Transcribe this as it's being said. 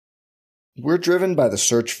We're driven by the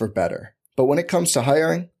search for better. But when it comes to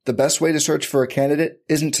hiring, the best way to search for a candidate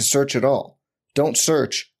isn't to search at all. Don't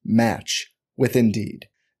search, match with Indeed.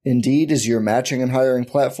 Indeed is your matching and hiring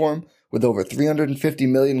platform with over 350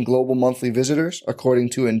 million global monthly visitors,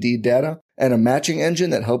 according to Indeed data, and a matching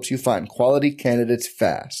engine that helps you find quality candidates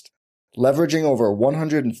fast. Leveraging over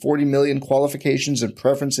 140 million qualifications and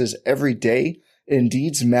preferences every day,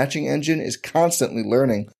 Indeed's matching engine is constantly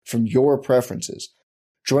learning from your preferences.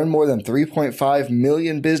 Join more than 3.5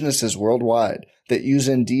 million businesses worldwide that use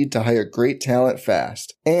Indeed to hire great talent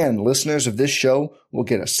fast. And listeners of this show will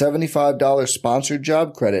get a $75 sponsored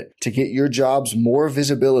job credit to get your jobs more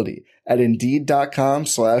visibility at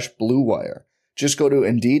Indeed.com/Blue Wire. Just go to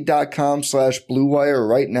Indeed.com/Blue Wire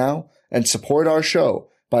right now and support our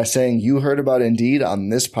show by saying you heard about Indeed on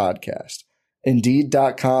this podcast.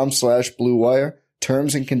 Indeed.com/Blue Wire.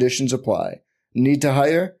 Terms and conditions apply. Need to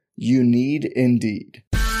hire? You need Indeed.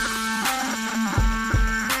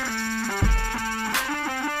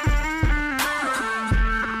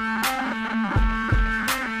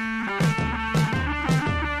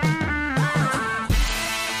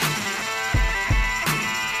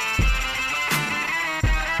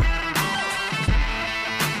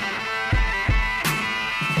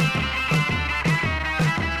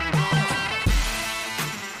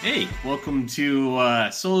 Welcome to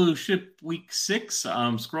Solo Ship Week 6.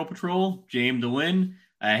 Squirrel Patrol, JMtoWin.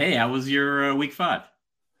 Hey, how was your Week 5?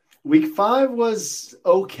 Week 5 was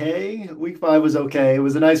okay. It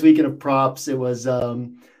was a nice weekend of props. It was a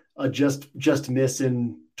just miss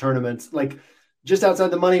in tournaments, like just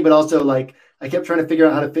outside the money, but also like I kept trying to figure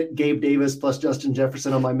out how to fit Gabe Davis plus Justin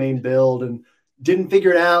Jefferson on my main build and didn't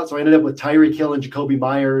figure it out. So I ended up with Tyreek Hill and Jacoby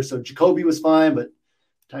Myers. So Jacoby was fine, but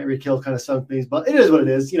Tyreek Hill kind of sunk me, but it is what it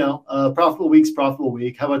is. Profitable week's profitable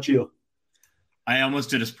week. How about you? I almost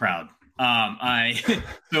did us proud. I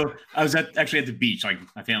was actually at the beach. Like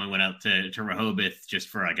my family went out to Rehoboth just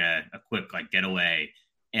for like a quick getaway.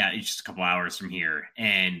 Yeah, it's just a couple hours from here.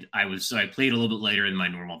 And I played a little bit later than my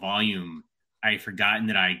normal volume. I had forgotten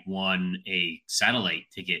that I won a satellite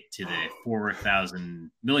ticket to the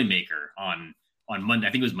 4,000 Millie Maker on Monday. I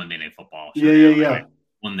think it was Monday Night Football. Yeah.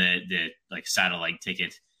 Won the satellite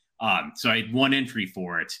ticket. So I had one entry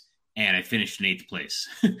for it and I finished in 8th place.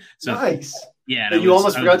 So nice. Yeah. You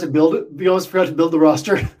almost forgot to build it. You almost forgot to build the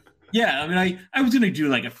roster. Yeah. I mean, I was going to do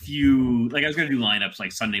like a few, like I was going to do lineups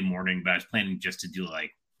like Sunday morning, but I was planning just to do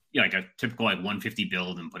like a typical 150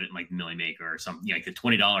 build and put it in like the Millie Maker or something, like the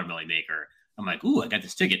 $20 Millie Maker. I'm like, ooh, I got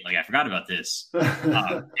this ticket. Like I forgot about this.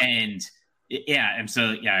 And so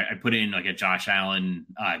I put in like a Josh Allen,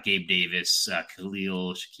 Gabe Davis,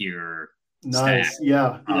 Khalil Shakir, nice, stack,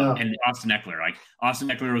 yeah, and Austin Eckler. Like Austin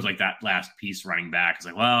Eckler was like that last piece running back. It's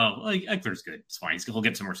like, well, like Eckler's good, it's fine. He'll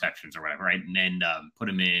get some receptions or whatever, right? And then put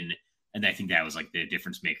him in, and I think that was like the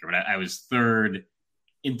difference maker. But I was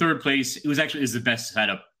in third place. It was the best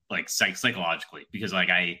setup like psychologically because like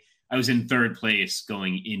I was in third place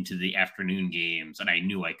going into the afternoon games, and I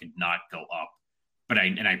knew I could not go up. But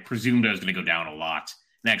I presumed I was going to go down a lot.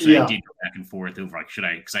 And actually, I did go back and forth over like, should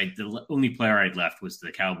I? Because the only player I'd left was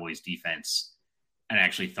the Cowboys defense, and I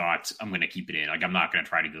actually thought I'm going to keep it in. Like I'm not going to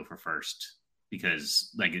try to go for first because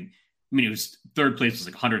it was third place was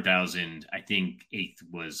like 100,000. I think 8th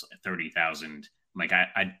was 30,000. Like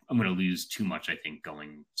I'm going to lose too much. I think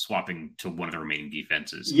swapping to one of the remaining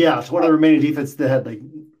defenses. Yeah, to one of the remaining defenses that had like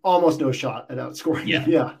almost no shot at outscoring.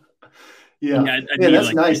 Yeah.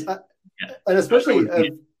 That's nice. And especially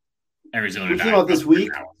Arizona. We came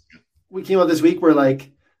out this week where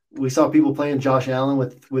like we saw people playing Josh Allen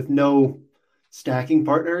with no stacking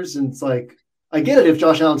partners, and it's like I get it if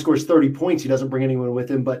Josh Allen scores 30 points, he doesn't bring anyone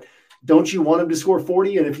with him, but don't you want him to score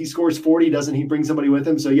 40? And if he scores 40, doesn't he bring somebody with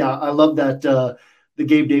him? So yeah, I love that the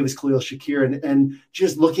Gabe Davis, Khalil Shakir, and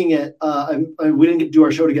just looking at we didn't get to do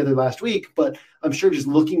our show together last week, but I'm sure just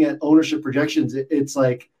looking at ownership projections, it's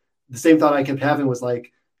like the same thought I kept having was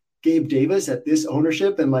like, Gabe Davis at this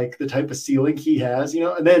ownership and like the type of ceiling he has,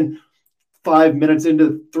 and then 3 minutes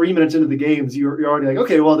into the games, you're already like,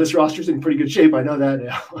 okay, well, this roster's in pretty good shape. I know that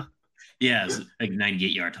now. Yeah, it's like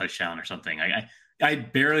 98-yard touchdown or something. I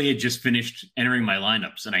barely had just finished entering my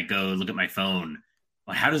lineups, and I go look at my phone.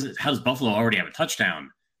 Well, how does Buffalo already have a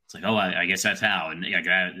touchdown? It's like, oh, I guess that's how. And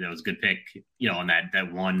that was a good pick, on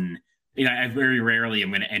that one. I very rarely am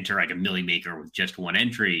going to enter like a Millie Maker with just one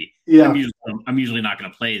entry. Yeah. I'm usually not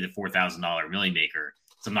going to play the $4,000 Millie Maker,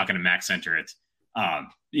 so I'm not going to max enter it.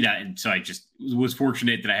 And so I just was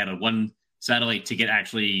fortunate that I had a one satellite ticket,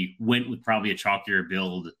 actually went with probably a chalkier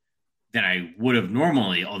build than I would have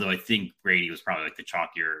normally, although I think Brady was probably like the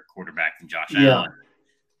chalkier quarterback than Josh Allen.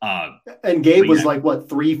 And Gabe was like what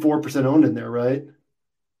 3-4% owned in there, right?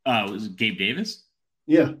 Was it Gabe Davis?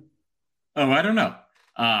 Yeah. Oh, I don't know.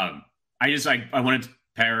 I wanted to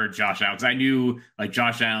pair Josh Allen because I knew like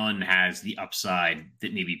Josh Allen has the upside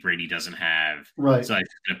that maybe Brady doesn't have. Right. So I was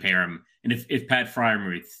going to pair him. And if Pat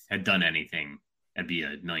Freiermuth had done anything, I'd be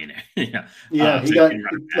a millionaire. Yeah. Yeah. He got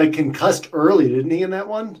like concussed early, didn't he, in that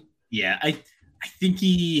one? Yeah. I think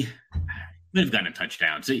he might have gotten a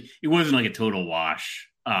touchdown. So it wasn't like a total wash,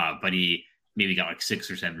 but he maybe got like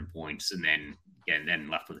 6 or 7 points and then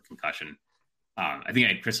left with a concussion. I think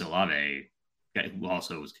I had Chris Olave, who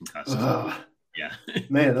also was concussed. Yeah.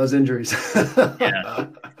 Man, those injuries. Yeah.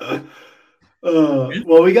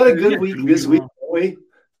 Well, we got a good week this week, don't we?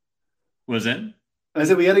 Was it? I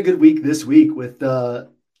said we had a good week this week with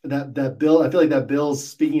that Bill. I feel like that Bills,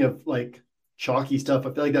 speaking of like chalky stuff,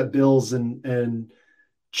 I feel like that Bills and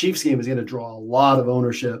Chiefs game is going to draw a lot of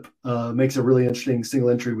ownership. Makes a really interesting single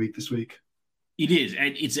entry week this week. It is.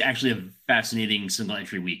 It's actually a fascinating single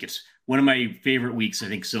entry week. It's one of my favorite weeks, I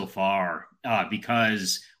think, so far,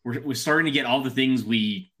 because we're starting to get all the things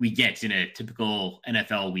we get in a typical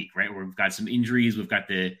NFL week, right? We've got some injuries. We've got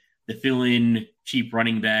the fill-in cheap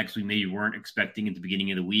running backs we maybe weren't expecting at the beginning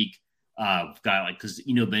of the week. We've got because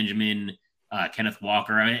Benjamin, Kenneth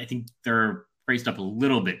Walker. I think they're priced up a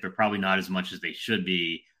little bit, but probably not as much as they should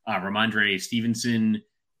be. Ramondre Stevenson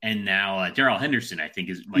and now Darrell Henderson, I think,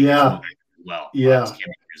 is well. Yeah.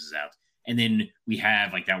 Is out. And then we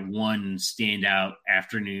have like that one standout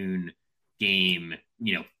afternoon game,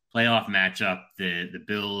 playoff matchup, the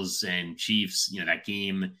Bills and Chiefs, that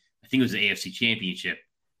game, I think it was the AFC Championship,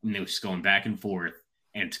 and it was just going back and forth,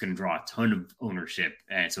 and it's going to draw a ton of ownership.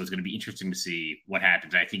 And so it's going to be interesting to see what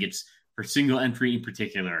happens. I think it's for single entry in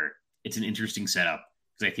particular, it's an interesting setup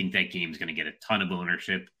because I think that game is going to get a ton of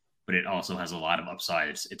ownership, but it also has a lot of upside.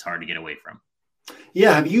 It's hard to get away from.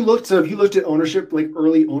 Yeah. Have you looked at ownership, like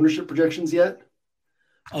early ownership projections yet?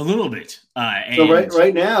 A little bit. So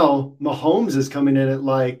right now, Mahomes is coming in at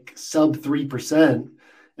like sub 3%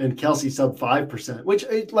 and Kelsey sub 5%, which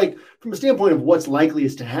like from a standpoint of what's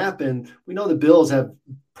likeliest to happen, we know the Bills have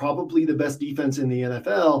probably the best defense in the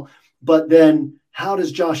NFL, but then how do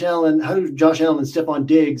Josh Allen and Stephon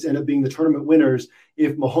Diggs end up being the tournament winners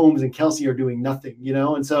if Mahomes and Kelsey are doing nothing,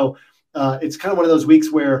 And so it's kind of one of those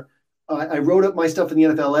weeks where I wrote up my stuff in the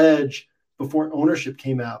NFL Edge before ownership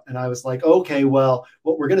came out. And I was like, okay, well,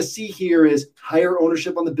 what we're going to see here is higher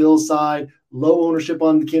ownership on the Bills side, low ownership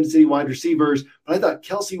on the Kansas City wide receivers. But I thought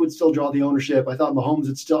Kelsey would still draw the ownership. I thought Mahomes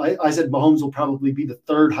would still, I said Mahomes will probably be the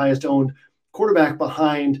third highest owned quarterback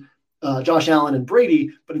behind Josh Allen and Brady.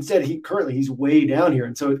 But instead, he's way down here.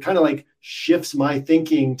 And so it kind of like shifts my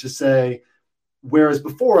thinking to say, whereas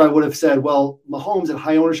before I would have said, well, Mahomes at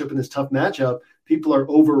high ownership in this tough matchup, people are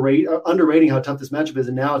underrating how tough this matchup is.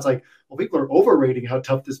 And now it's like, well, people are overrating how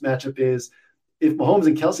tough this matchup is. If Mahomes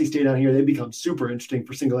and Kelsey stay down here, they become super interesting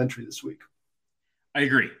for single entry this week. I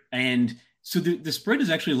agree. And so the spread is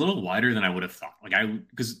actually a little wider than I would have thought.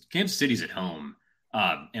 Because Kansas City's at home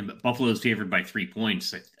and Buffalo's favored by 3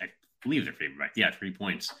 points. I believe they're favored by 3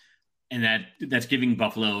 points. And that's giving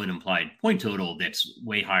Buffalo an implied point total that's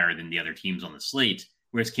way higher than the other teams on the slate.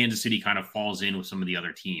 Whereas Kansas City kind of falls in with some of the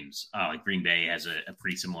other teams. Like Green Bay has a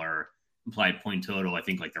pretty similar implied point total. I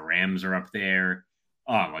think like the Rams are up there.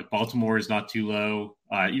 Like Baltimore is not too low.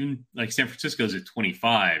 Even like San Francisco's at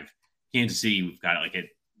 25. Kansas City, we've got like at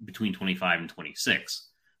between 25 and 26.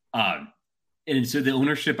 And so the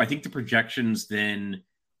ownership, I think the projections then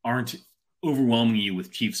aren't overwhelming you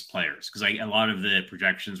with Chiefs players because a lot of the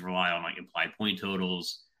projections rely on like implied point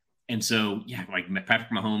totals. And so, like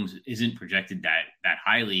Patrick Mahomes isn't projected that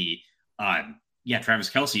highly. Travis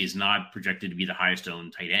Kelce is not projected to be the highest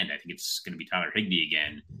owned tight end. I think it's going to be Tyler Higbee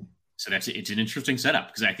again. So it's an interesting setup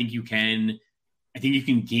because I think you can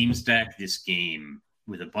game stack this game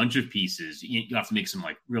with a bunch of pieces. You have to make some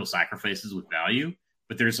like real sacrifices with value,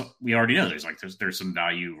 but we already know there's some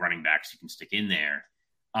value running backs you can stick in there,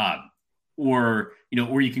 or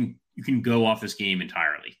you can go off this game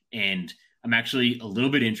entirely. And I'm actually a little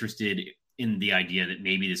bit interested in the idea that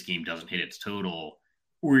maybe this game doesn't hit its total,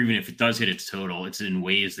 or even if it does hit its total, it's in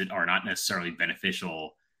ways that are not necessarily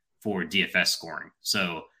beneficial for DFS scoring.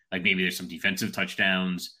 So like maybe there's some defensive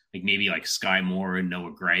touchdowns, like maybe like Sky Moore and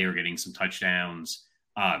Noah Gray are getting some touchdowns.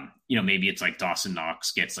 Maybe it's like Dawson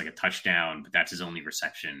Knox gets like a touchdown, but that's his only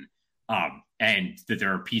reception. And that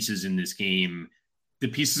there are pieces in this game. The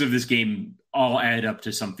pieces of this game all add up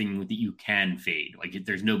to something that you can fade. Like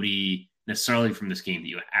there's nobody necessarily from this game that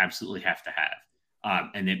you absolutely have to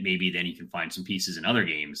have. And that maybe then you can find some pieces in other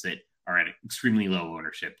games that are at extremely low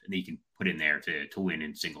ownership and that you can put in there to win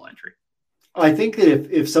in single entry. I think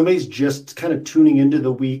that if somebody's just kind of tuning into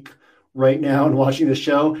the week right now and watching the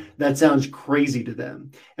show, that sounds crazy to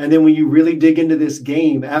them. And then when you really dig into this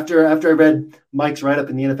game, after I read Mike's write-up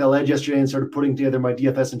in the NFL Edge yesterday and started putting together my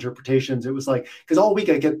DFS interpretations, it was like, because all week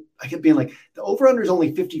I kept being like, the over-under is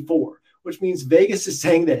only 54, which means Vegas is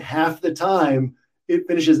saying that half the time it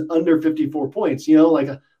finishes under 54 points. Like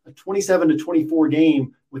a 27 to 24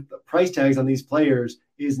 game with the price tags on these players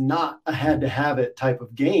is not a had to have it type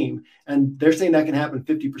of game. And they're saying that can happen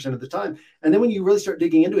 50% of the time. And then when you really start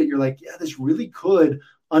digging into it, you're like, yeah, this really could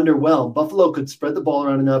underwhelm. Buffalo could spread the ball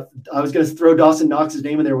around enough. I was going to throw Dawson Knox's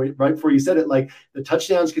name in there right before you said it. Like the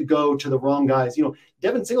touchdowns could go to the wrong guys.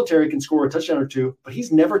 Devin Singletary can score a touchdown or two, but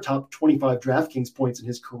he's never topped 25 DraftKings points in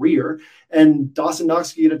his career. And Dawson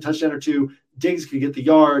Knox could get a touchdown or two. Diggs could get the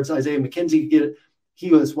yards. Isaiah McKenzie could get it. He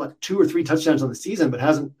was 2 or 3 touchdowns on the season, but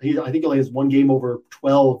I think he only has one game over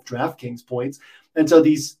 12 DraftKings points. And so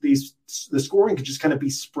the scoring could just kind of be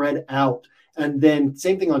spread out. And then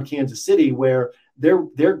same thing on Kansas City, where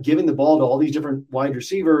they're giving the ball to all these different wide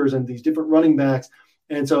receivers and these different running backs.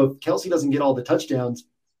 And so if Kelsey doesn't get all the touchdowns,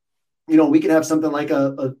 we could have something like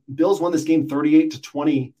a Bills won this game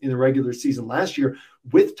 38-20 in the regular season last year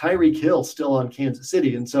with Tyreek Hill still on Kansas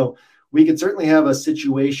City. And so we could certainly have a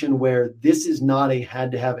situation where this is not a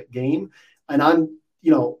had to have it game. And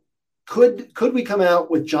could we come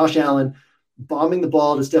out with Josh Allen bombing the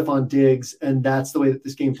ball to Stephon Diggs, and that's the way that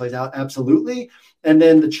this game plays out? Absolutely. And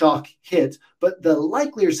then the chalk hits. But the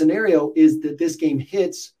likelier scenario is that this game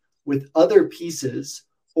hits with other pieces,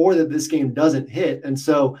 or that this game doesn't hit. And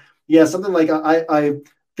so, yeah, something like I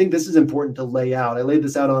think this is important to lay out. I laid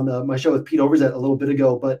this out on my show with Pete Overzet a little bit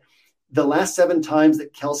ago, but the last 7 times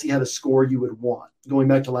that Kelsey had a score you would want, going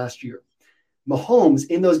back to last year, Mahomes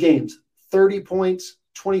in those games, 30 points,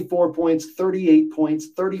 24 points, 38 points,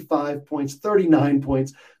 35 points, 39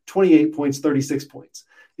 points, 28 points, 36 points.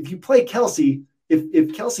 If you play Kelsey,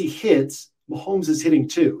 if Kelsey hits, Mahomes is hitting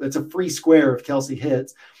too. That's a free square if Kelsey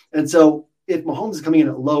hits. And so if Mahomes is coming in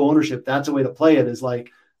at low ownership, that's a way to play it, is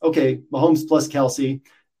like, okay, Mahomes plus Kelsey,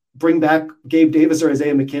 bring back Gabe Davis or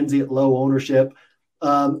Isaiah McKenzie at low ownership.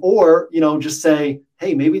 Or just say,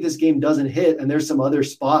 hey, maybe this game doesn't hit, and there's some other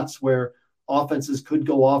spots where offenses could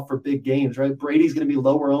go off for big games, right? Brady's going to be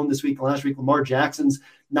lower owned this week than last week. Lamar Jackson's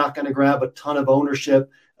not going to grab a ton of ownership.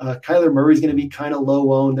 Kyler Murray's going to be kind of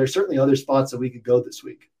low owned. There's certainly other spots that we could go this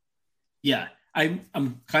week. Yeah,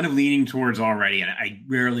 I'm kind of leaning towards already, and I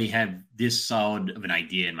rarely have this solid of an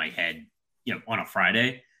idea in my head, on a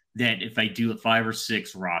Friday, that if I do 5 or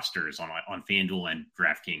 6 rosters on FanDuel and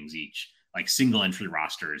DraftKings each, like single entry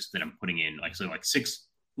rosters that I'm putting in, like 6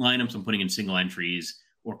 lineups I'm putting in single entries,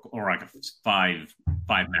 or like a 5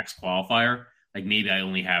 max qualifier. Like maybe I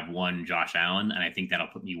only have one Josh Allen, and I think that'll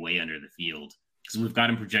put me way under the field because we've got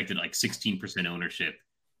him projected like 16% ownership,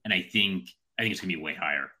 and I think it's gonna be way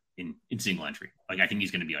higher in single entry. Like I think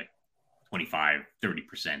he's gonna be like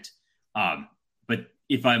 25-30%. But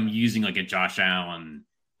if I'm using like a Josh Allen,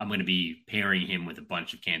 I'm gonna be pairing him with a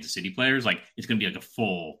bunch of Kansas City players. Like it's gonna be like a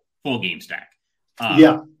full game stack.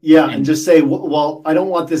 And just say, well, I don't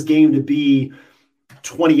want this game to be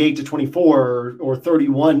 28-24 or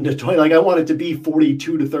 31-20. Like I want it to be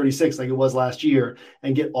 42-36, like it was last year,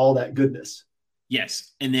 and get all that goodness.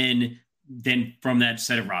 Yes, and then from that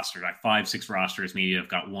set of rosters, like 5-6 rosters, maybe I've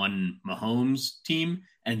got one Mahomes team,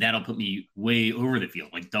 and that'll put me way over the field,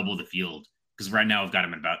 like double the field, because right now I've got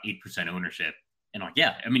him at about 8% ownership. And like,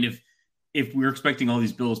 yeah, I mean, if we're expecting all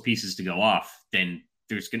these Bills pieces to go off, then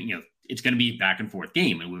there's going to, it's going to be a back and forth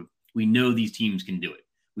game. And we know these teams can do it.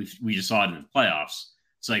 We just saw it in the playoffs.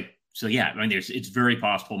 So yeah, I mean, it's very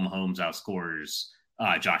possible Mahomes outscores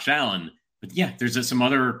Josh Allen, but yeah, there's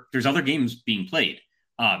other games being played.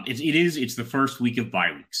 It's the first week of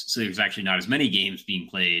bye weeks. So there's actually not as many games being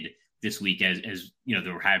played this week as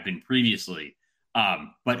there have been previously.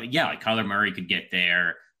 But yeah, like Kyler Murray could get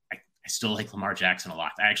there. I still like Lamar Jackson a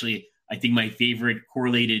lot. I think my favorite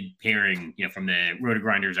correlated pairing, from the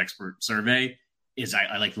Roto-Grinders expert survey is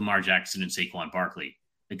I like Lamar Jackson and Saquon Barkley,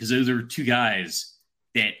 because those are 2 guys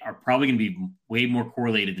that are probably going to be way more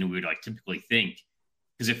correlated than we would like typically think.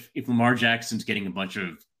 Because if Lamar Jackson's getting a bunch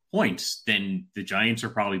of points, then the Giants are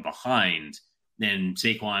probably behind. Then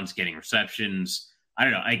Saquon's getting receptions. I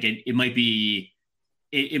don't know. It might be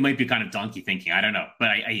kind of donkey thinking. I don't know. But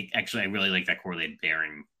I really like that correlated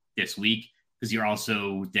pairing this week, because you're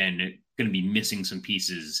also then going to be missing some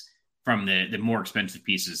pieces from the more expensive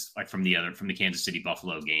pieces, like from the Kansas City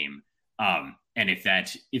Buffalo game. And if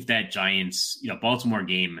that Giants Baltimore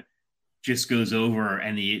game just goes over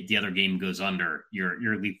and the other game goes under, you're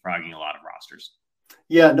leapfrogging a lot of rosters.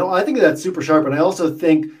 Yeah, no, I think that's super sharp. And I also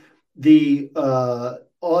think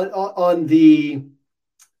on the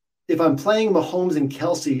if I'm playing Mahomes and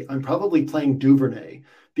Kelsey, I'm probably playing Duvernay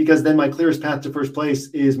because then my clearest path to first place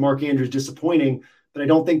is Mark Andrews disappointing, but I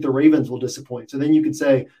don't think the Ravens will disappoint. So then you could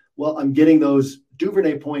say, well, I'm getting those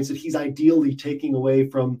Duvernay points that he's ideally taking away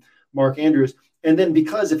from Mark Andrews. And then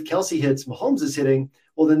because if Kelsey hits, Mahomes is hitting,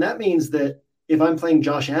 well, then that means that if I'm playing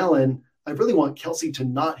Josh Allen, I really want Kelsey to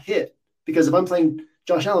not hit because if I'm playing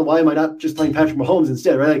Josh Allen, why am I not just playing Patrick Mahomes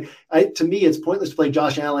instead, right? To me, it's pointless to play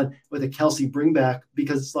Josh Allen with a Kelsey bringback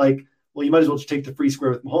because it's like, well, you might as well just take the free square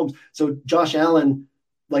with Mahomes. So Josh Allen,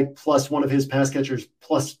 like plus one of his pass catchers,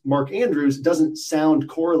 plus Mark Andrews, doesn't sound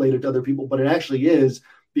correlated to other people, but it actually is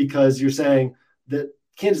because you're saying that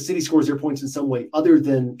Kansas City scores their points in some way other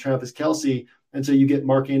than Travis Kelsey. And so you get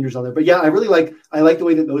Mark Andrews on there. But yeah, I like the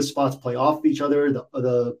way that those spots play off of each other.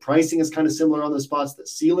 The pricing is kind of similar on those spots. The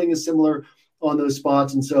ceiling is similar on those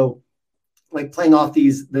spots. And so like playing off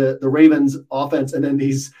the Ravens offense and then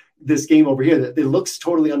this game over here that it looks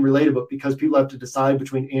totally unrelated, but because people have to decide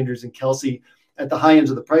between Andrews and Kelsey at the high ends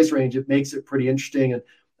of the price range, it makes it pretty interesting. And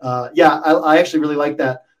I actually really like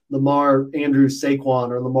that Lamar Andrews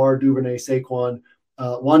Saquon or Lamar Duvernay Saquon.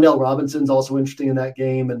 Wan'Dale Robinson's also interesting in that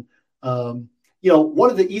game. And one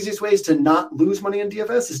of the easiest ways to not lose money in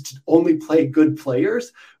DFS is to only play good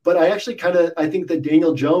players. But I actually I think that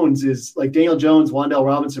Daniel Jones, Wan'Dale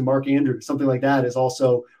Robinson, Mark Andrews, something like that is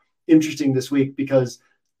also interesting this week because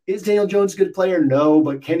is Daniel Jones a good player? No,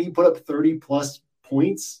 but can he put up 30 plus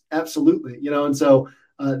points? Absolutely. And so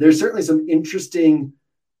there's certainly some interesting,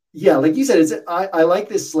 like you said, I like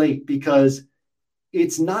this slate because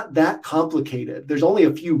it's not that complicated. There's only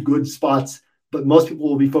a few good spots, but most people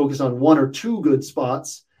will be focused on one or two good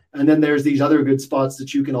spots. And then there's these other good spots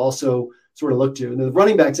that you can also sort of look to. And the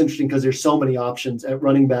running back's interesting because there's so many options at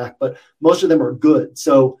running back, but most of them are good.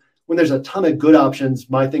 So when there's a ton of good options,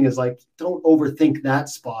 my thing is like, don't overthink that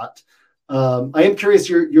spot. I am curious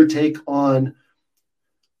your take on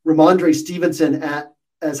Ramondre Stevenson at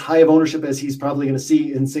as high of ownership as he's probably going to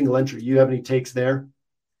see in single entry. You have any takes there?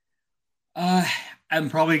 I'm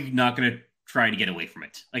probably not going to try to get away from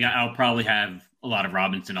it. Like I'll probably have a lot of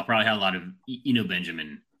Robinson. I'll probably have a lot of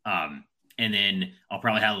Benjamin. And then I'll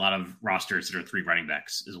probably have a lot of rosters that are 3 running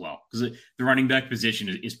backs as well. Because the running back position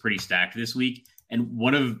is pretty stacked this week. And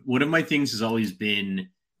one of my things has always been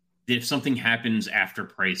that if something happens after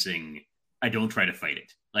pricing, I don't try to fight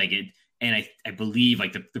it. Like it, and I believe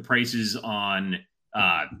like the prices on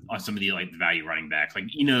some of the like the value running backs, like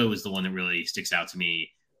is the one that really sticks out to me.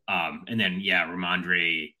 And then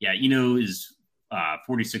Ramondre, is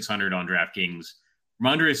 4,600 on DraftKings.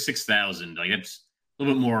 Ramondre is 6,000. Like that's a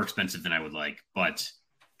little bit more expensive than I would like, but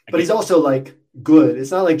he's also like good.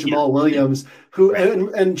 It's not like Jamal Williams, who right.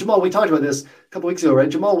 and Jamal. We talked about this a couple weeks ago, right?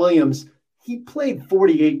 Jamal Williams, he played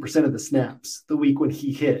 48% of the snaps the week when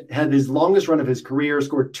he had his longest run of his career,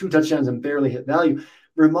 scored 2 touchdowns and barely hit value.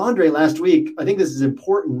 Ramondre last week, I think this is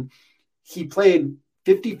important. He played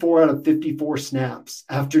 54 out of 54 snaps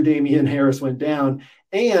after Damian Harris went down.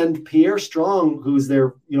 And Pierre Strong, who's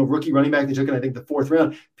their rookie running back they took in, I think, the 4th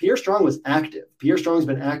round, Pierre Strong was active. Pierre Strong's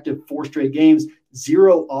been active 4 straight games,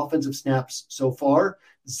 0 offensive snaps so far,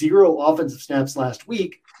 0 offensive snaps last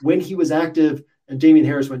week when he was active and Damian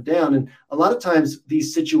Harris went down. And a lot of times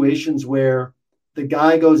these situations where the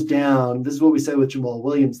guy goes down, this is what we say with Jamal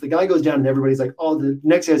Williams, the guy goes down and everybody's like, oh, the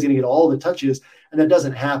next guy's going to get all the touches. And that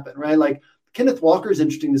doesn't happen, right? Like Kenneth Walker is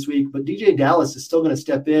interesting this week, but DJ Dallas is still going to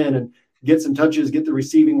step in and get some touches, get the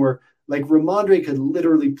receiving work. Like Ramondre could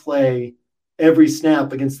literally play every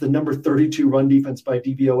snap against the number 32 run defense by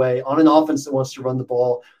DVOA on an offense that wants to run the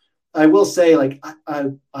ball. I will say, like,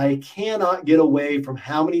 I cannot get away from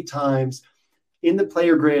how many times in the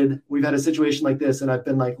player grid we've had a situation like this, and I've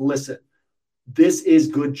been like, listen, this is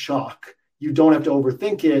good chalk. You don't have to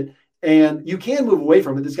overthink it, and you can move away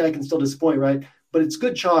from it. This guy can still disappoint, right? But it's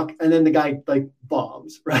good chalk, and then the guy like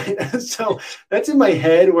bombs, right? So that's in my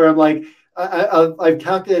head where I'm like, I've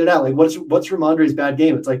calculated out like what's Ramondre's bad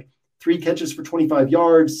game. It's like 3 catches for 25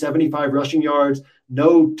 yards, 75 rushing yards,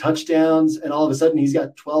 no touchdowns, and all of a sudden he's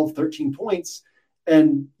got 12, 13 points,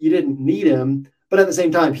 and you didn't need him. But at the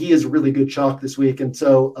same time, he is really good chalk this week, and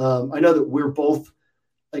so I know that we're both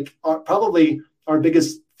like probably our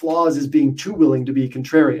biggest flaws is being too willing to be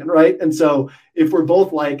contrarian, right? And so if we're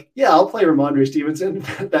both like, yeah, I'll play Ramondre Stevenson,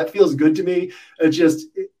 that feels good to me. It's just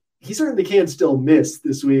he certainly can still miss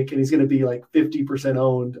this week, and he's going to be like 50%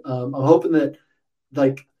 owned. I'm hoping that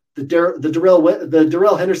like the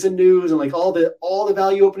Darrell Henderson news and like all the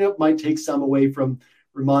value opening up might take some away from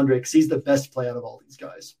Ramondre because he's the best play out of all these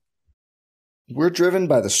guys. We're driven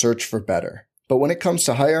by the search for better. But when it comes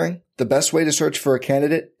to hiring, the best way to search for a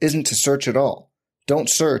candidate isn't to search at all. Don't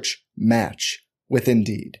search, match with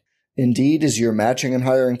Indeed. Indeed is your matching and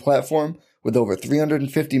hiring platform with over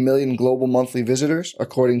 350 million global monthly visitors,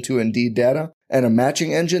 according to Indeed data, and a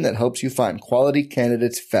matching engine that helps you find quality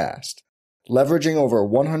candidates fast. Leveraging over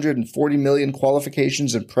 140 million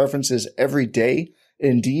qualifications and preferences every day,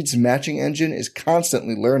 Indeed's matching engine is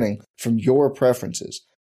constantly learning from your preferences.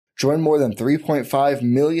 Join more than 3.5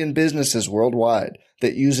 million businesses worldwide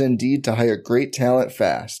that use Indeed to hire great talent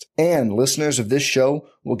fast. And listeners of this show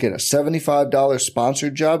will get a $75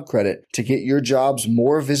 sponsored job credit to get your jobs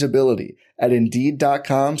more visibility at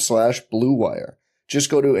Indeed.com/Blue Wire.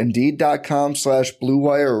 Just go to Indeed.com/Blue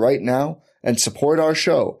Wire right now and support our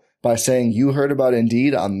show by saying you heard about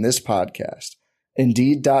Indeed on this podcast.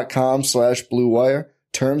 Indeed.com/Blue Wire.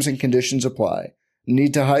 Terms and conditions apply.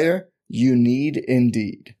 Need to hire? You need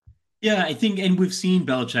Indeed. Yeah, I think, and we've seen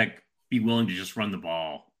Belichick be willing to just run the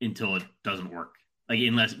ball until it doesn't work. Like,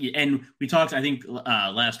 unless, and we talked, I think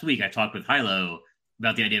last week, I talked with Hilo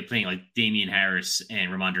about the idea of playing like Damian Harris and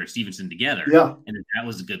Ramondre Stevenson together. Yeah. And that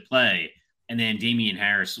was a good play. And then Damian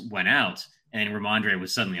Harris went out and Ramondre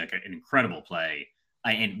was suddenly like an incredible play.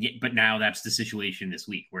 But now that's the situation this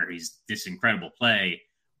week where he's this incredible play.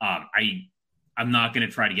 I'm not going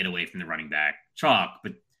to try to get away from the running back chalk,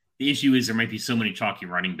 but the issue is there might be so many chalky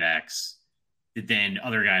running backs that then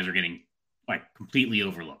other guys are getting like completely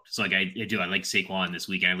overlooked. So like I like Saquon this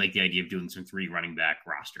week, and I like the idea of doing some 3 running back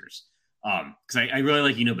rosters. Because I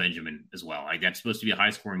really like Benjamin as well. Like, that's supposed to be a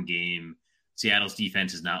high scoring game. Seattle's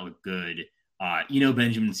defense has not looked good.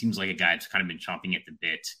 Benjamin seems like a guy that's kind of been chomping at the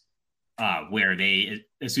bit. Where they,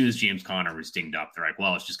 as soon as James Conner was dinged up, they're like,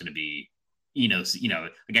 well, it's just going to be,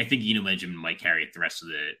 like I think Benjamin might carry it the rest of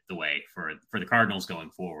the way for the Cardinals going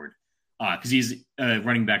forward, because he's a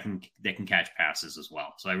running back that can catch passes as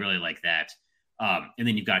well. So I really like that. And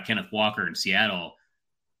then you've got Kenneth Walker in Seattle.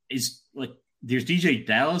 Is like there's DJ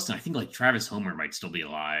Dallas, and I think like Travis Homer might still be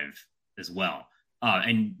alive as well.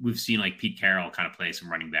 And we've seen like Pete Carroll kind of play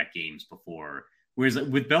some running back games before. Whereas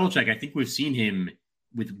with Belichick, I think we've seen him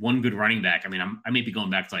with one good running back. I mean, I may be going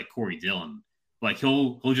back to like Corey Dillon, but like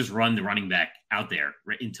he'll just run the running back out there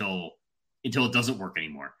until it doesn't work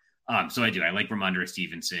anymore. So I like Ramondre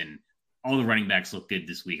Stevenson. All the running backs look good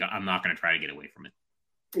this week. I'm not going to try to get away from it.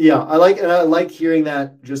 Yeah, I like hearing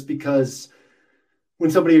that, just because when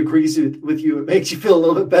somebody agrees with you, it makes you feel a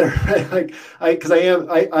little bit better. Right? Because I'm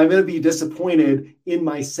going to be disappointed in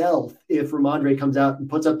myself if Ramondre comes out and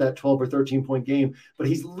puts up that 12 or 13 point game, but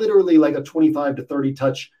he's literally like a 25 to 30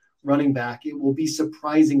 touch running back. It will be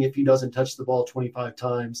surprising if he doesn't touch the ball 25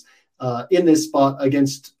 times in this spot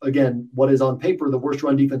against, again, what is on paper the worst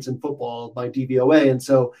run defense in football by DVOA. And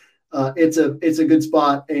so it's a good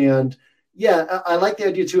spot. And yeah, I like the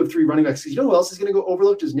idea too of 3 running backs, because who else is going to go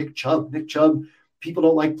overlooked is Nick Chubb. People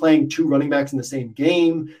don't like playing 2 running backs in the same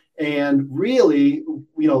game. And really,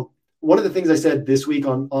 one of the things I said this week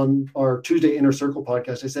on our Tuesday Inner Circle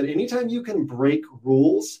podcast, I said, anytime you can break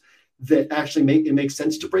rules that actually make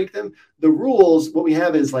sense to break them, the rules, what we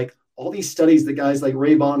have is like all these studies that guys like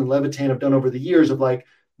Raybon and Levitan have done over the years of like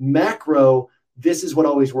macro, this is what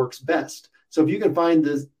always works best. So if you can find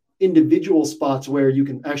the individual spots where you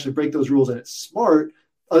can actually break those rules and it's smart,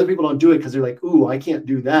 other people don't do it because they're like, ooh, I can't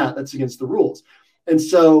do that. That's against the rules. And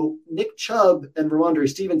so Nick Chubb and Ramondre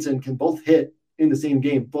Stevenson can both hit in the same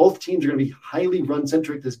game. Both teams are going to be highly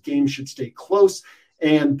run-centric. This game should stay close.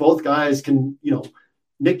 And both guys can,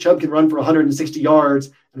 Nick Chubb can run for 160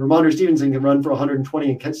 yards and Ramondre Stevenson can run for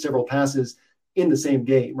 120 and catch several passes in the same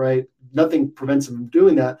game, right? Nothing prevents him from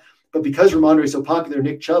doing that. But because Ramondre is so popular,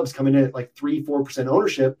 Nick Chubb's coming in at like 3-4%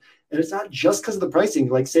 ownership. And it's not just because of the pricing.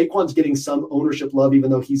 Like Saquon's getting some ownership love,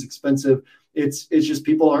 even though he's expensive. It's just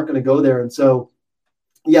people aren't going to go there. And so,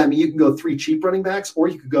 yeah, I mean, you can go 3 cheap running backs, or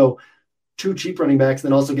you could go 2 cheap running backs,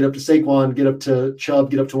 and then also get up to Saquon, get up to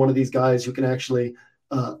Chubb, get up to one of these guys who can actually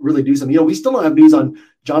really do something. We still don't have news on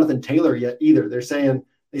Jonathan Taylor yet either. They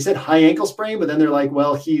said high ankle sprain, but then they're like,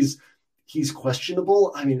 well, he's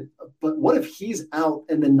questionable. I mean, but what if he's out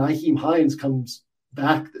and then Nyheim Hines comes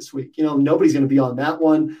back this week? Nobody's going to be on that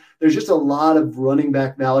one. There's just a lot of running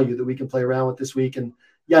back value that we can play around with this week. And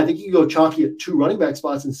yeah, I think you can go chalky at 2 running back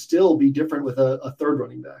spots and still be different with a third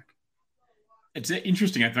running back. It's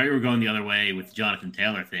interesting. I thought you were going the other way with the Jonathan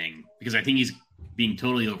Taylor thing, because I think he's being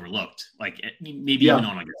totally overlooked. Like maybe even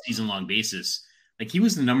on like a season-long basis. Like he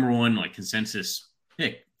was the number 1 like consensus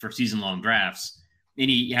pick for season-long drafts, and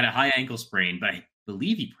he had a high ankle sprain, but I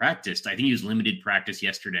believe he practiced. I think he was limited practice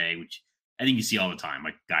yesterday, which I think you see all the time.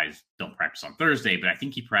 Like guys don't practice on Thursday, but I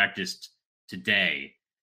think he practiced today.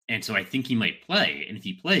 And so I think he might play. And if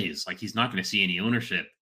he plays, like, he's not going to see any ownership.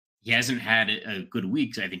 He hasn't had a good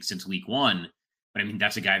week, I think, since week 1. But I mean,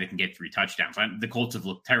 that's a guy that can get 3 touchdowns. The Colts have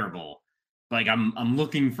looked terrible. But like, I'm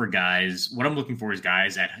looking for guys. What I'm looking for is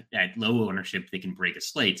guys at low ownership that can break a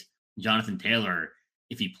slate. Jonathan Taylor,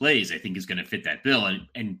 if he plays, I think is going to fit that bill.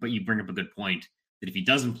 But you bring up a good point that if he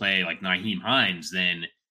doesn't play, like Nyheim Hines, then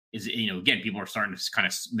again, people are starting to kind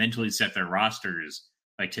of mentally set their rosters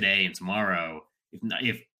like today and tomorrow.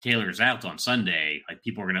 If Taylor's out on Sunday, like,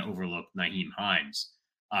 people are going to overlook Nyheim Hines.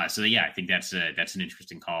 So yeah, I think that's an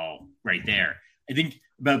interesting call right there. I think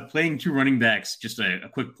about playing 2 running backs, just a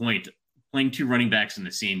quick point, playing 2 running backs in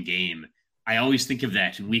the same game. I always think of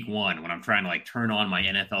that in week 1 when I'm trying to like turn on my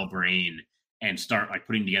NFL brain and start like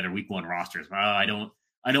putting together week 1 rosters. I don't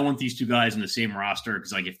want these 2 guys in the same roster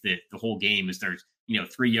because like if the whole game is there's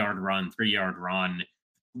 3-yard run, 3-yard run,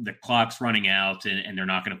 the clock's running out and they're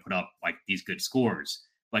not going to put up like these good scores.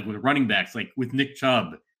 Like with running backs, like with Nick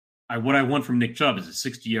Chubb, what I want from Nick Chubb is a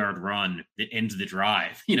 60-yard run that ends the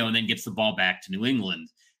drive, and then gets the ball back to New England.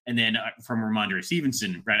 And then from Ramondre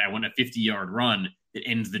Stevenson, right, I want a 50-yard run that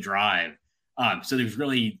ends the drive. So there's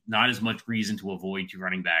really not as much reason to avoid 2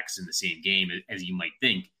 running backs in the same game as you might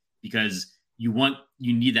think, because you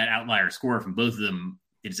need that outlier score from both of them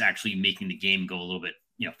that's actually making the game go a little bit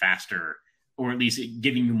faster, or at least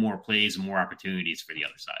giving you more plays and more opportunities for the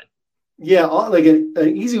other side. Yeah, like an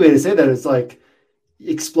easy way to say that is like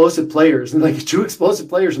explosive players, and like 2 explosive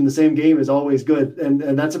players in the same game is always good.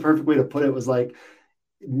 And that's a perfect way to put it. Was like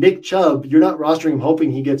Nick Chubb, you're not rostering him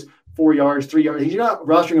hoping he gets 4 yards, 3 yards. You're not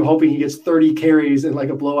rostering him hoping he gets 30 carries and like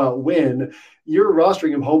a blowout win. You're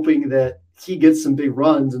rostering him hoping that he gets some big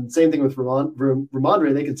runs. And same thing with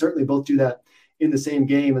Ramondre. They can certainly both do that in the same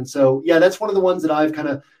game. And so, yeah, that's one of the ones that I've kind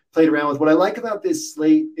of played around with. What I like about this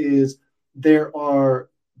slate is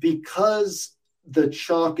because the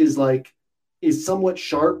chalk is somewhat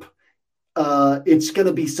sharp, it's going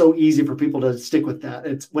to be so easy for people to stick with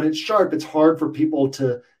that. When it's sharp, it's hard for people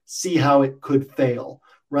to see how it could fail,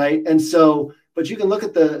 right? And so, but you can look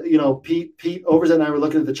at Pete Overzet and I were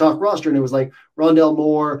looking at the chalk roster, and it was like Rondale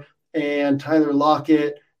Moore and Tyler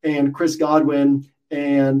Lockett and Chris Godwin,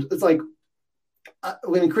 and it's like,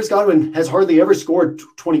 when Chris Godwin has hardly ever scored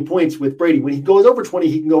 20 points with Brady. When he goes over 20,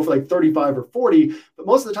 he can go for like 35 or 40, but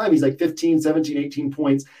most of the time he's like 15, 17, 18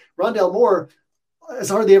 points. Rondale Moore has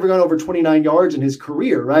hardly ever gone over 29 yards in his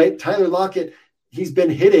career, right? Tyler Lockett, he's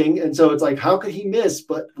been hitting, and so it's like, how could he miss?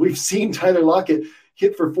 But we've seen Tyler Lockett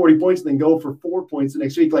hit for 40 points and then go for 4 points the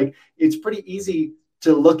next week. Like, it's pretty easy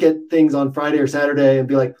to look at things on Friday or Saturday and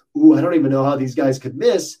be like, ooh, I don't even know how these guys could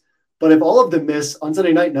miss. But if all of them miss on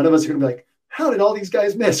Sunday night, none of us are going to be like, how did all these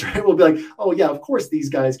guys miss, right? We'll be like, oh yeah, of course these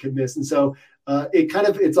guys could miss. And so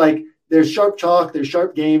it's like there's sharp chalk, there's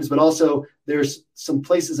sharp games, but also there's some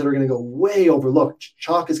places that are going to go way overlooked.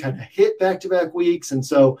 Chalk is kind of hit back-to-back weeks. And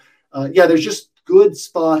so, there's just good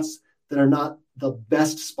spots that are not the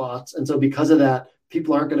best spots. And so because of that,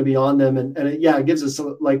 people aren't going to be on them. And it gives us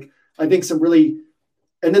I think some really,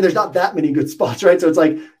 and then there's not that many good spots, right? So it's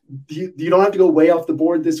like, you don't have to go way off the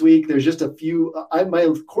board this week. There's just a few.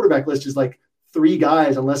 My quarterback list is like 3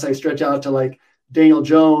 guys, unless I stretch out to like Daniel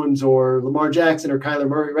Jones or Lamar Jackson or Kyler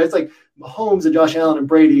Murray, right? It's like Mahomes and Josh Allen and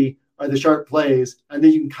Brady are the sharp plays. And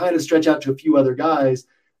then you can kind of stretch out to a few other guys.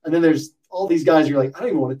 And then there's all these guys you're like, I don't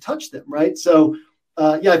even want to touch them, right? So,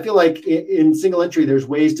 I feel like in single entry, there's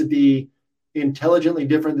ways to be intelligently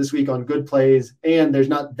different this week on good plays, and there's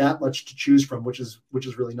not that much to choose from, which is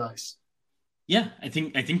really nice. Yeah, I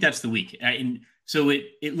think that's the week. And so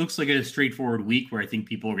it looks like a straightforward week where I think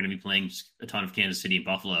people are going to be playing a ton of Kansas City and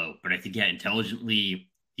Buffalo, but I think, intelligently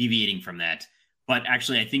deviating from that. But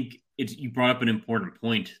actually, I think you brought up an important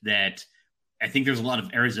point that I think there's a lot of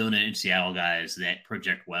Arizona and Seattle guys that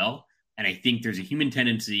project well. And I think there's a human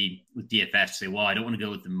tendency with DFS to say, well, I don't want to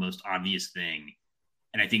go with the most obvious thing.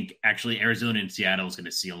 And I think actually Arizona and Seattle is going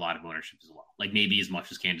to see a lot of ownership as well, like maybe as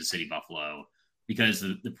much as Kansas City, Buffalo, because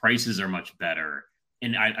the prices are much better.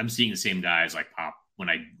 And I'm seeing the same guys like pop when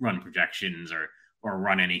I run projections or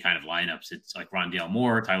run any kind of lineups. It's like Rondale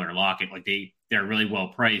Moore, Tyler Lockett, like they're really well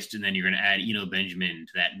priced. And then you're going to add Eno Benjamin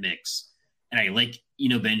to that mix. And I like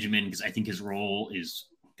Eno Benjamin because I think his role is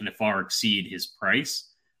going to far exceed his price.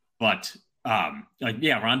 But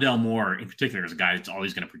Rondale Moore in particular is a guy that's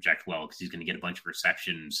always going to project well because he's going to get a bunch of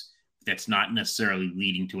receptions that's not necessarily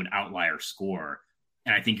leading to an outlier score.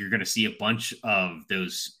 And I think you're going to see a bunch of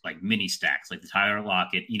those like mini stacks, like the Tyler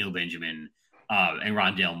Lockett, Eno Benjamin, and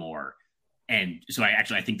Rondale Moore. And so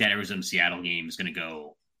I think that Arizona Seattle game is going to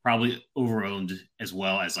go probably over-owned as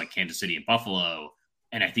well as like Kansas City and Buffalo.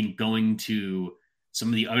 And I think going to some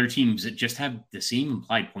of the other teams that just have the same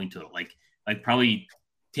implied point total, like probably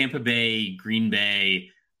Tampa Bay, Green Bay,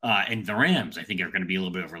 and the Rams, I think are going to be a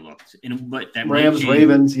little bit overlooked. But that Rams,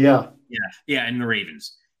 Ravens, yeah, and the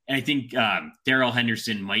Ravens. And I think Darrell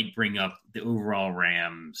Henderson might bring up the overall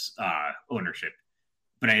Rams ownership,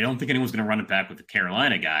 but I don't think anyone's going to run it back with the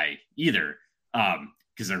Carolina guy either,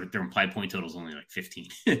 because their implied point total is only like 15,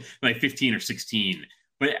 like 15 or 16.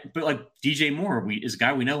 But like DJ Moore is a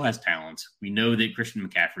guy we know has talent. We know that Christian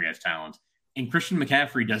McCaffrey has talent. And Christian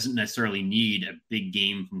McCaffrey doesn't necessarily need a big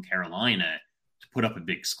game from Carolina to put up a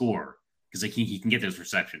big score, because like he can get those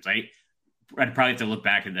receptions. I'd probably have to look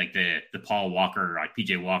back at like the Paul Walker, like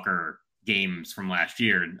PJ Walker games from last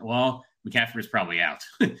year. And well, McCaffrey's probably out.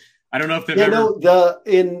 I don't know if they've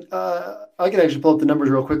I can actually pull up the numbers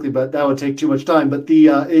real quickly, but that would take too much time. But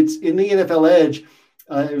it's in the NFL Edge.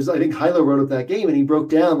 It was, I think Hilo wrote up that game, and he broke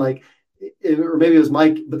down or maybe it was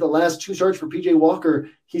Mike, but the last 2 starts for PJ Walker,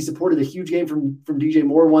 he supported a huge game from DJ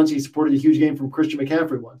Moore once. He supported a huge game from Christian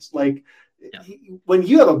McCaffrey once. Like, when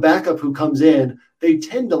you have a backup who comes in, they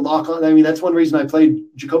tend to lock on. I mean, that's one reason I played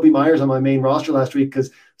Jacoby Myers on my main roster last week,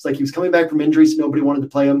 because it's like he was coming back from injury, so nobody wanted to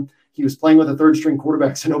play him. He was playing with a third-string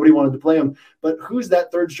quarterback, so nobody wanted to play him. But who's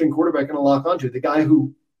that third-string quarterback going to lock onto? The guy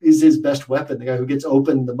who is his best weapon, the guy who gets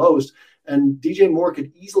open the most. And DJ Moore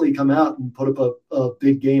could easily come out and put up a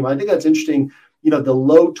big game. I think that's interesting. The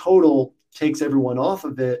low total takes everyone off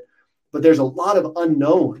of it, but there's a lot of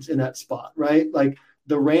unknowns in that spot, right? Like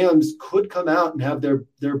the Rams could come out and have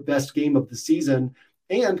their best game of the season,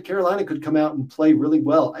 and Carolina could come out and play really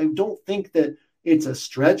well. I don't think that it's a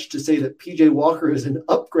stretch to say that PJ Walker is an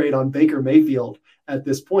upgrade on Baker Mayfield at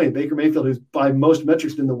this point. Baker Mayfield, who's by most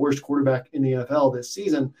metrics been the worst quarterback in the NFL this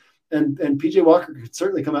season. And PJ Walker could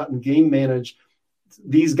certainly come out and game manage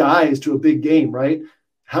these guys to a big game, right?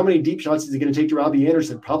 How many deep shots is he going to take to Robbie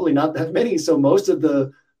Anderson? Probably not that many. So most of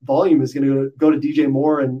the volume is going to go to DJ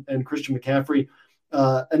Moore and Christian McCaffrey.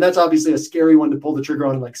 And that's obviously a scary one to pull the trigger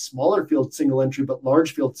on in like smaller field single entry, but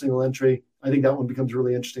large field single entry, I think that one becomes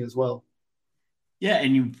really interesting as well. Yeah,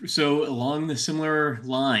 and so along the similar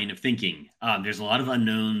line of thinking, there's a lot of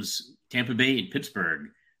unknowns. Tampa Bay and Pittsburgh.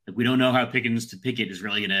 Like, we don't know how Pickens to Pickett is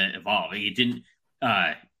really going to evolve. Like, it didn't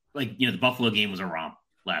the Buffalo game was a romp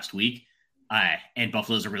last week. And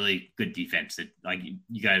Buffalo's a really good defense that, like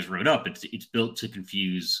you guys wrote up, it's built to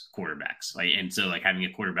confuse quarterbacks. And so having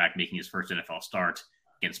a quarterback making his first NFL start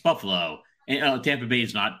against Buffalo, and Tampa Bay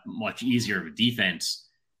is not much easier of a defense,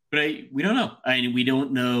 but we don't know. We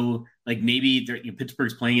don't know, maybe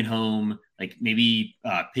Pittsburgh's playing at home. Maybe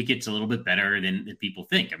Pickett's a little bit better than people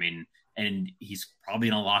think. And he's probably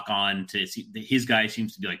going to lock on to his guy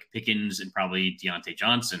seems to be like Pickens and probably Deontay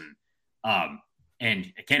Johnson.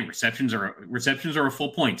 And again, receptions are a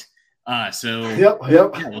full point. So yep.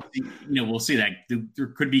 Yeah, we'll see that there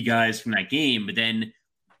could be guys from that game, but then,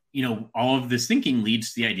 all of this thinking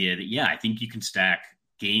leads to the idea that, I think you can stack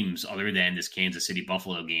games other than this Kansas City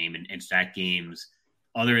Buffalo game and stack games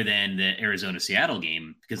other than the Arizona Seattle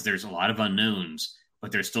game, because there's a lot of unknowns,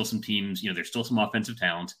 but there's still some teams, there's still some offensive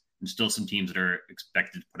talent and still some teams that are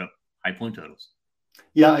expected to put up high point totals.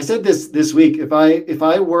 Yeah. I said this week, if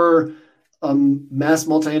I were a mass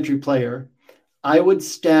multi-entry player, I would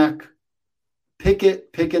stack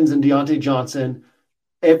Pickett, Pickens, and Deontay Johnson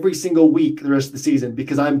every single week the rest of the season,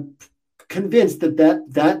 because I'm convinced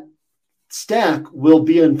that stack will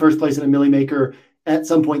be in first place in a Millie Maker at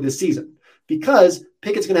some point this season, because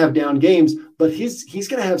Pickett's going to have down games, but he's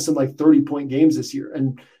going to have some 30-point games this year.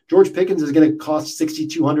 And George Pickens is going to cost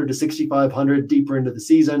 6,200 to 6,500 deeper into the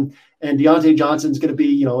season. And Deontay Johnson's going to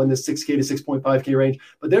be, in the 6K to 6.5K range.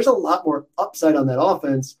 But there's a lot more upside on that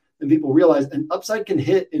offense than people realize. And upside can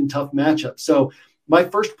hit in tough matchups. So my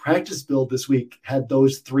first practice build this week had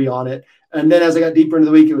those 3 on it. And then as I got deeper into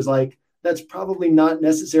the week, it was that's probably not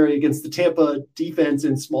necessary against the Tampa defense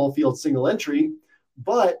in small field single entry.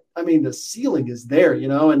 But the ceiling is there,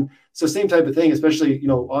 and so same type of thing, especially,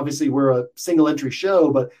 obviously we're a single entry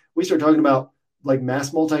show, but we start talking about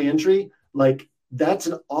mass multi-entry, that's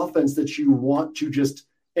an offense that you want to just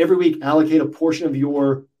every week allocate a portion of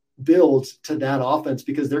your builds to that offense,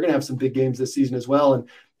 because they're going to have some big games this season as well.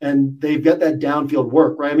 And they've got that downfield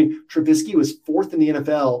work, right? Trubisky was 4th in the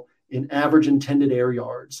NFL in average intended air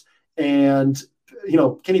yards. And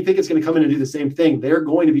Kenny Pickett's going to come in and do the same thing. They're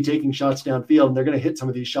going to be taking shots downfield, and they're going to hit some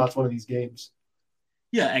of these shots one of these games.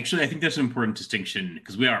 Yeah, actually, I think that's an important distinction,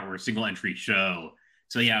 because we're a single entry show.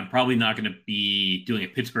 So I'm probably not going to be doing a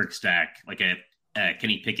Pittsburgh stack like a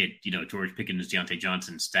Kenny Pickett, George Pickens, Deontay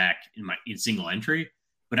Johnson stack in single entry,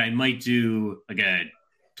 but I might do a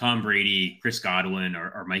Tom Brady, Chris Godwin,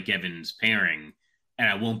 or Mike Evans pairing. and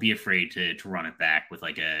I won't be afraid to run it back with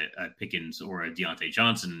like a Pickens or a Deontay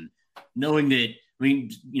Johnson, knowing that, I mean,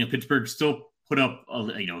 Pittsburgh still put up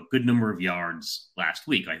a good number of yards last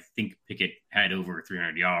week. I think Pickett had over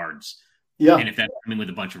 300 yards. Yeah. And if that's coming with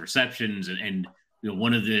a bunch of receptions and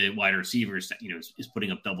one of the wide receivers, is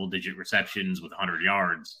putting up double-digit receptions with 100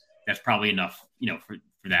 yards, that's probably enough,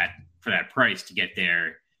 for that price to get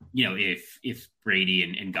there. If Brady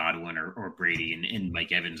and Godwin or Brady and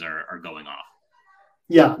Mike Evans are going off.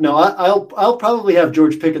 Yeah, no, I'll probably have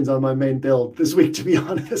George Pickens on my main build this week, to be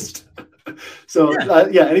honest. So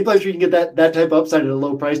any place where you can get that type of upside at a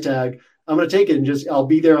low price tag, I'm going to take it and I'll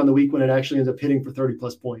be there on the week when it actually ends up hitting for 30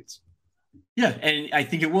 plus points. Yeah, and I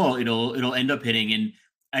think it will. It'll end up hitting, and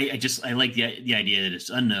I like the idea that it's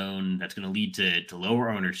unknown. That's going to lead to lower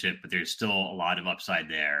ownership, but there's still a lot of upside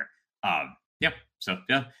there. So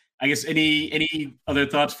I guess any other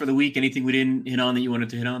thoughts for the week? Anything we didn't hit on that you wanted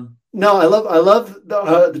to hit on? No, I love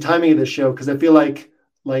the timing of this show, because I feel like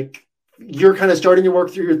you're kind of starting to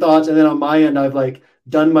work through your thoughts, and then on my end, I've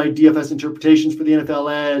done my DFS interpretations for the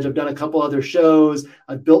NFL Edge. I've done a couple other shows.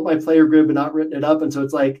 I've built my player grid but not written it up, and so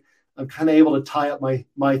it's like I'm kind of able to tie up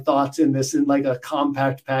my thoughts in this in like a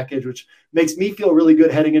compact package, which makes me feel really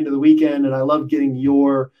good heading into the weekend. And I love getting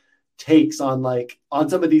your takes on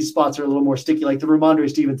some of these spots that are a little more sticky, like the Ramondre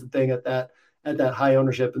Stevenson thing at that high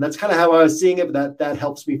ownership. And that's kind of how I was seeing it. But that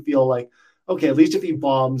helps me feel like, okay, at least if he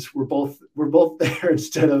bombs, we're both there,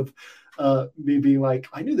 instead of me being like,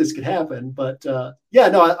 I knew this could happen. But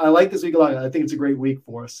I like this week a lot. I think it's a great week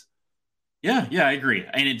for us. Yeah, I agree.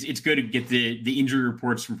 And it's good to get the injury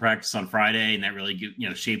reports from practice on Friday, and that really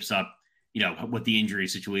shapes up what the injury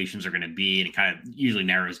situations are going to be, and it kind of usually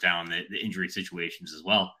narrows down the injury situations as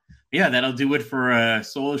well. Yeah, that'll do it for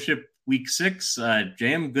Solo Ship Week 6.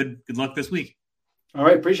 JM, good luck this week. All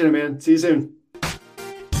right, appreciate it, man. See you soon.